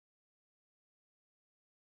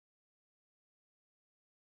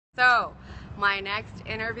So, my next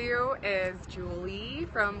interview is Jully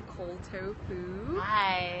from Cold Tofu.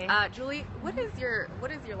 Hi. Jully, what is your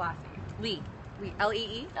last name? Lee. Lee.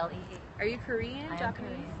 L-E-E? L-E-E. Are you Korean? I am Japanese?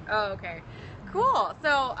 Korean. Oh, okay. Cool.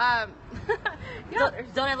 So,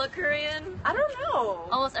 Don't I look Korean? I don't know.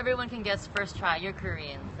 Almost everyone can guess first try. You're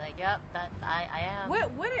Korean. It's like, yep, I am.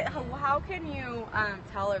 How can you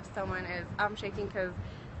tell if someone is? I'm shaking because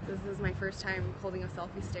this is my first time holding a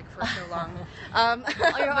selfie stick for so long. Oh,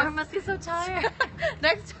 your arm must be so tired.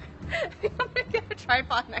 Next time, I'm gonna get a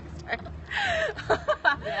tripod next time.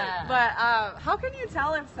 Yeah. But how can you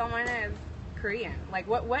tell if someone is Korean? Like,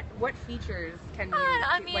 what features can you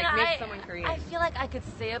make someone Korean? I feel like I could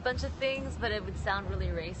say a bunch of things, but it would sound really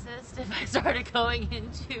racist if I started going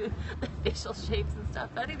into the facial shapes and stuff.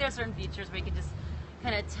 But I think there are certain features where you can just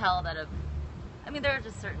kind of tell that there are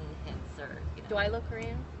just certain hints or, you know. Do I look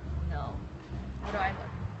Korean? No. How do I look?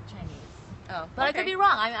 Chinese. Oh, But okay. I could be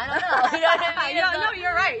wrong. I don't know. You know what I mean? No,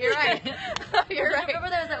 you're right. You're right. You're right. Remember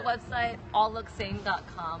there was that website,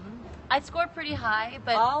 alllooksame.com? I scored pretty high,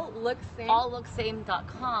 but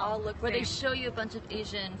alllooksame.com, where they show you a bunch of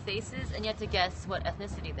Asian faces and you have to guess what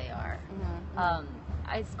ethnicity they are. Mm-hmm.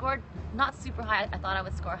 I scored not super high. I thought I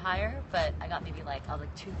would score higher, but I got maybe I was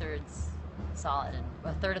like 2/3 solid, and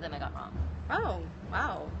a third of them I got wrong. Oh,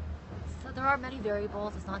 wow. So there are many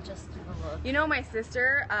variables. It's not just the look. You know, my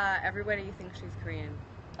sister, everybody thinks she's Korean.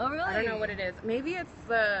 Oh, really? I don't know what it is. Maybe it's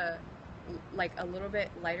the, a little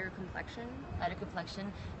bit lighter complexion. Lighter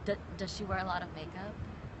complexion. Does she wear a lot of makeup?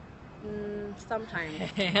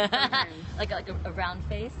 Sometimes. like a round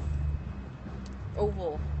face?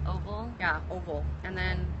 Oval. Oval? Yeah, oval. And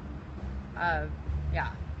then,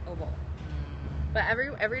 oval. But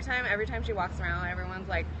every time she walks around, everyone's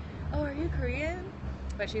like, "Oh, are you Korean?"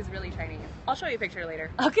 But she's really Chinese. I'll show you a picture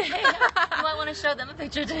later. Okay. You might want to show them a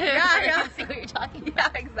picture too. Yeah. See what you're talking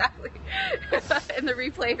about. Yeah, exactly. In the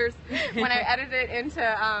replayers, when I edit it into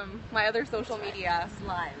my other social media. It's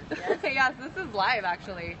live. Yes. Yes, this is live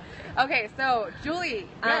actually. Okay, so Jully,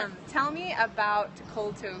 Yes. tell me about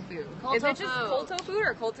Cold Tofu. Is it just Cold Tofu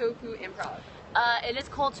or Cold Tofu Improv? It is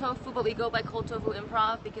Cold Tofu, but we go by Cold Tofu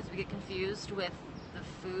Improv because we get confused with the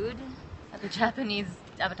food at the Japanese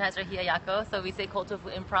appetizer hiyayako. So we say Cold Tofu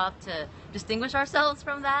Improv to distinguish ourselves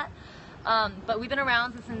from that. But we've been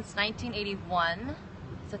around since 1981,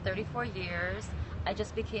 so 34 years. I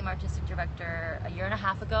just became artistic director a year and a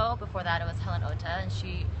half ago. Before that, it was Helen Ota, and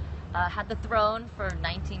she had the throne for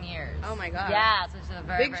 19 years. Oh my god. Yeah, so it's a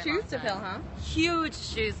very, big very shoes long to time. fill, huh? Huge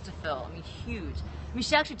shoes to fill. I mean, huge. I mean,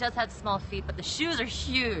 she actually does have small feet, but the shoes are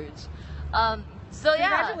huge. So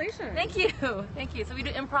yeah. Congratulations. Thank you. Thank you. So we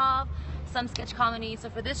do improv, some sketch comedy. So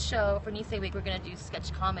for this show, for Nisei Week, we're going to do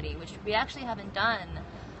sketch comedy, which we actually haven't done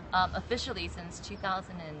officially since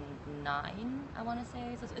 2009, I want to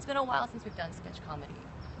say. So it's been a while since we've done sketch comedy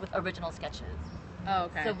with original sketches. Oh,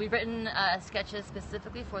 okay. So we've written sketches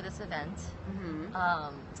specifically for this event. Mm-hmm.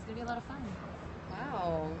 It's going to be a lot of fun.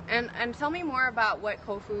 Wow. And tell me more about what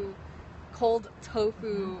Cold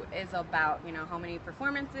Tofu is about. You know, how many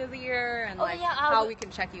performances a year, and how we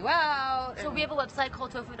can check you out. So we have a website,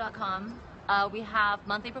 coldtofu.com. We have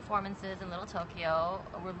monthly performances in Little Tokyo.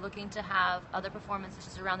 We're looking to have other performances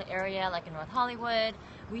just around the area, like in North Hollywood.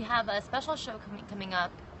 We have a special show coming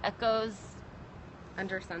up, Echoes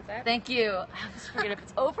Under Sunset. Thank you. I always forget if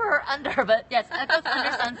it's over or under, but yes, Echoes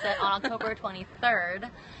Under Sunset on October 23rd.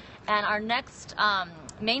 And our next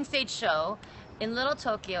main stage show in Little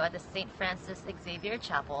Tokyo at the St. Francis Xavier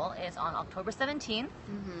Chapel is on October 17th.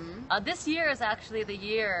 Mm-hmm. This year is actually the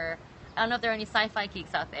year, I don't know if there are any sci-fi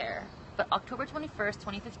geeks out there, but October 21st,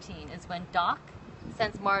 2015 is when Doc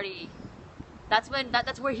sends Marty, that's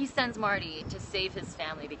where he sends Marty to save his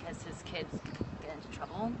family because his kids get into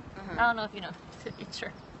trouble. I don't know if you know the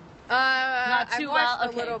future. Not too I've watched well. a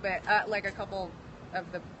Okay. little bit, like a couple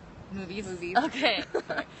of the movies. I Okay.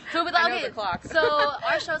 So know the clock. So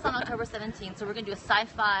our show's on October 17th. So we're gonna do a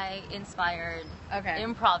sci-fi inspired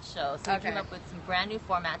improv show. So we came up with some brand new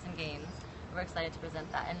formats and games. We're excited to present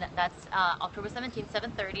that, and that's October 17th,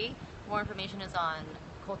 7:30. More information is on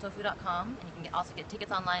coldtofu.com, and you can also get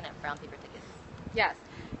tickets online at Brown Paper Tickets. Yes.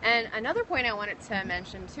 And another point I wanted to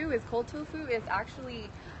mention too is Cold Tofu is actually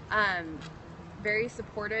very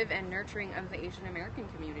supportive and nurturing of the Asian American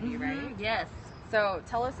community, right? Yes. So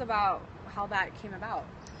tell us about how that came about.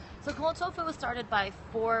 So Cold Tofu was started by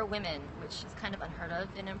 4 women, which is kind of unheard of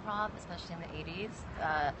in improv, especially in the 80s.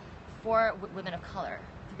 4 women of color.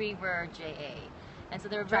 3 were JA. And so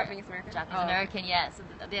they were Japanese American? Japanese American, yeah. So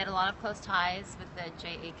they had a lot of close ties with the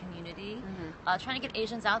JA community, trying to get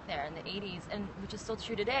Asians out there in the 80s, and which is still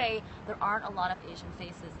true today. There aren't a lot of Asian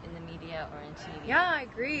faces in the media or in TV. Yeah, I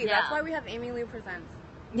agree. Yeah. That's why we have Lieu Presents.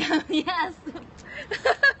 Yes.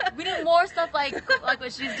 We need more stuff like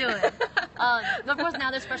what she's doing. Of course, now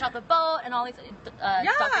there's Fresh Off the Boat and all these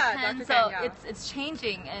Dr. Ken, so it's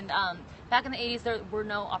changing. And back in the 80s, there were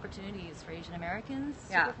no opportunities for Asian Americans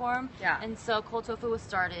to perform. Yeah. And so Cold Tofu was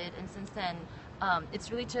started, and since then, it's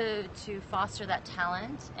really to foster that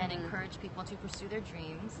talent and encourage people to pursue their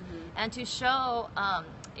dreams and to show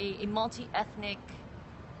a multi-ethnic,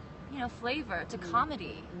 flavor to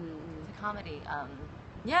comedy. To comedy.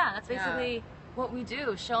 Yeah, that's basically what we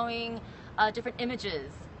do, showing different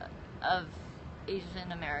images of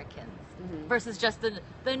Asian Americans versus just the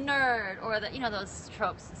nerd or those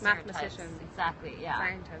tropes, stereotypes. Mathematicians. Exactly, yeah.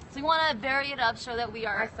 Scientists. So we want to vary it up, show that we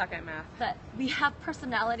are... I suck at math. That we have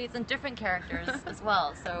personalities and different characters as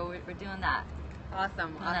well, so we're doing that.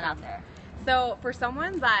 Awesome. Putting that out there. So for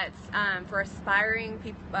someone that's, for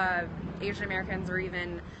aspiring Asian Americans or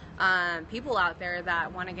even people out there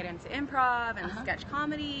that want to get into improv and sketch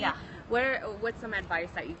comedy, what's some advice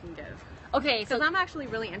that you can give? Okay, because I'm actually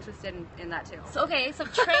really interested in that too. So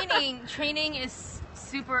training is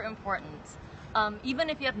super important. Even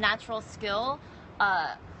if you have natural skill,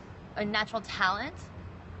 a natural talent,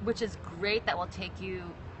 which is great, that will take you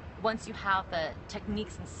once you have the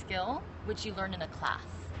techniques and skill, which you learn in a class.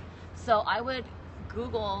 So I would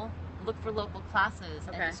look for local classes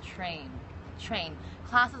and just train.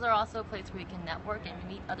 Classes are also a place where you can network and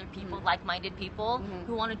meet other people, like-minded people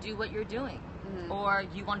who want to do what you're doing, or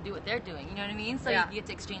you want to do what they're doing. You know what I mean? So you get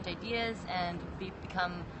to exchange ideas and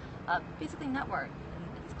become basically network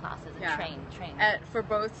in these classes and train. For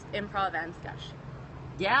both improv and sketch.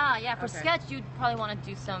 Yeah. For sketch, you'd probably want to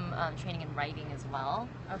do some training in writing as well.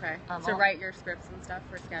 Okay. To write your scripts and stuff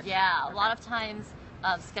for sketch. Yeah, a lot of times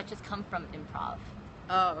sketches come from improv.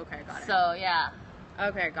 Oh, okay, got it. So yeah.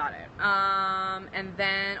 Okay, got it. And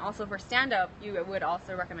then also for stand-up, you would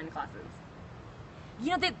also recommend classes.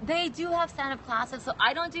 They do have stand-up classes, so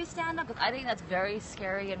I don't do stand-up because I think that's very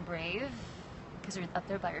scary and brave because you're up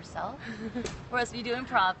there by yourself. Whereas if you do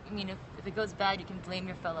improv, I mean, if it goes bad, you can blame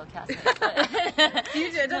your fellow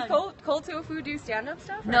castmates. Does Cold Tofu do stand-up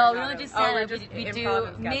stuff? No, we don't do stand-up. We do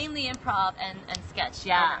mainly improv and sketch,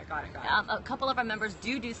 yeah. Okay, got it. A couple of our members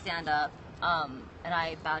do stand-up. And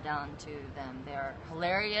I bow down to them. They're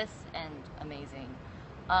hilarious and amazing.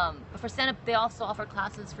 But for stand-up, they also offer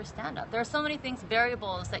classes for stand-up. There are so many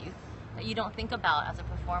variables that you don't think about as a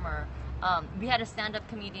performer. We had a stand-up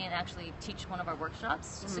comedian actually teach one of our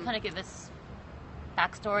workshops just to kind of give us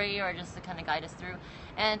backstory or just to kind of guide us through.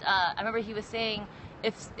 And I remember he was saying,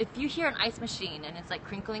 if you hear an ice machine and it's like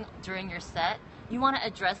crinkling during your set, you want to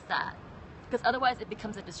address that because otherwise it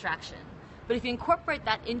becomes a distraction. But if you incorporate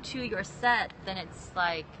that into your set, then it's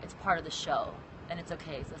part of the show, and it's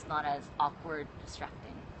okay. So it's not as awkward,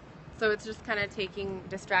 distracting. So it's just kind of taking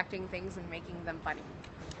distracting things and making them funny.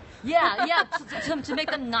 Yeah, to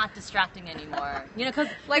make them not distracting anymore. Because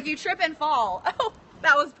like you trip and fall. Oh,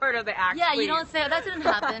 that was part of the act. Yeah, please. You don't say that didn't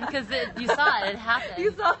happen because you saw it. It happened.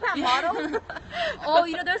 You saw that model? Oh,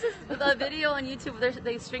 there's this video on YouTube where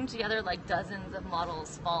they string together like dozens of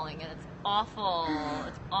models falling, and it's awful.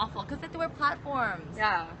 It's awful because they have to wear platforms.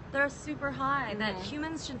 Yeah, they're super high. That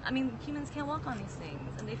humans can't walk on these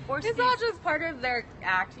things, and they force. It's not just part of their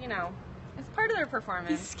act, It's part of their performance.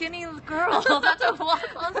 These skinny girls have to walk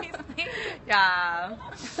on these things. Yeah.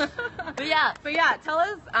 But yeah, tell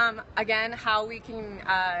us again how we can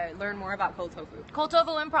learn more about Cold Tofu. Cold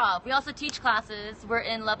Tofu Improv. We also teach classes. We're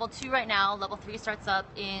in level 2 right now. Level 3 starts up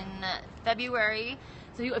in February.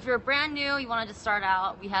 So if you're brand new, you want to just start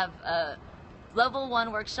out, we have a level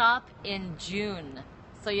 1 workshop in June.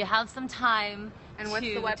 So you have some time. And what's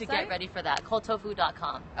the website? To get ready for that.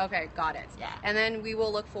 coldtofu.com. Okay, got it. Yeah. And then we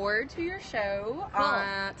will look forward to your show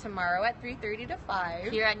tomorrow at 3:30 to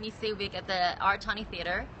 5. Here at Nisei Week at the Artani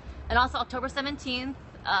Theater. And also October 17th,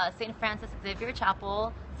 St. Francis Xavier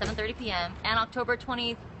Chapel, 7:30 p.m. And October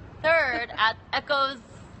 23rd at Echoes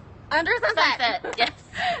Under Sunset. Yes.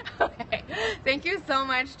 Okay. Thank you so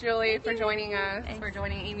much, Julie, for joining us, for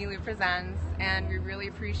joining Lieu Presents. And we really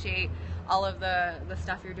appreciate all of the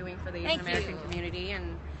stuff you're doing for the Asian American community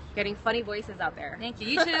and getting funny voices out there. Thank you.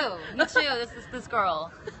 You too. You too. This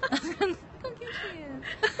girl. Look at you.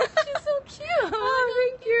 She's so cute. Oh,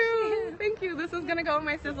 thank you. Thank you. This is gonna go in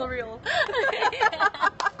my sizzle reel.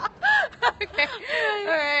 Okay. All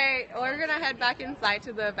right. We're gonna head back inside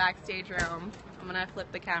to the backstage room. I'm gonna flip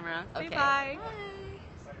the camera. Okay. Say bye.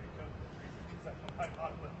 Bye.